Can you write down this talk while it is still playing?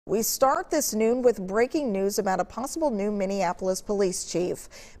We start this noon with breaking news about a possible new Minneapolis police chief.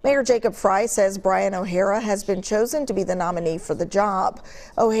 Mayor Jacob Frey says Brian O'Hara has been chosen to be the nominee for the job.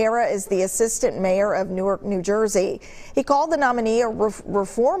 O'Hara is the assistant mayor of Newark, New Jersey. He called the nominee a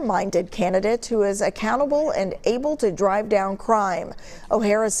reform-minded candidate who is accountable and able to drive down crime.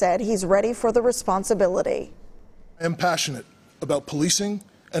 O'Hara said he's ready for the responsibility. I am passionate about policing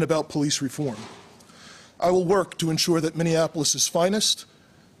and about police reform. I will work to ensure that Minneapolis's finest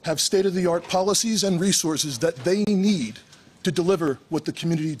have state-of-the-art policies and resources that they need to deliver what the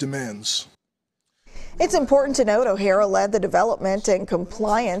community demands. It's important to note O'Hara led the development and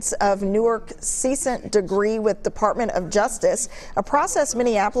compliance of Newark's ceasant decree with Department of Justice, a process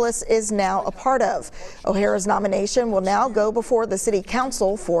Minneapolis is now a part of. O'Hara's nomination will now go before the City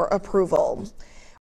Council for approval.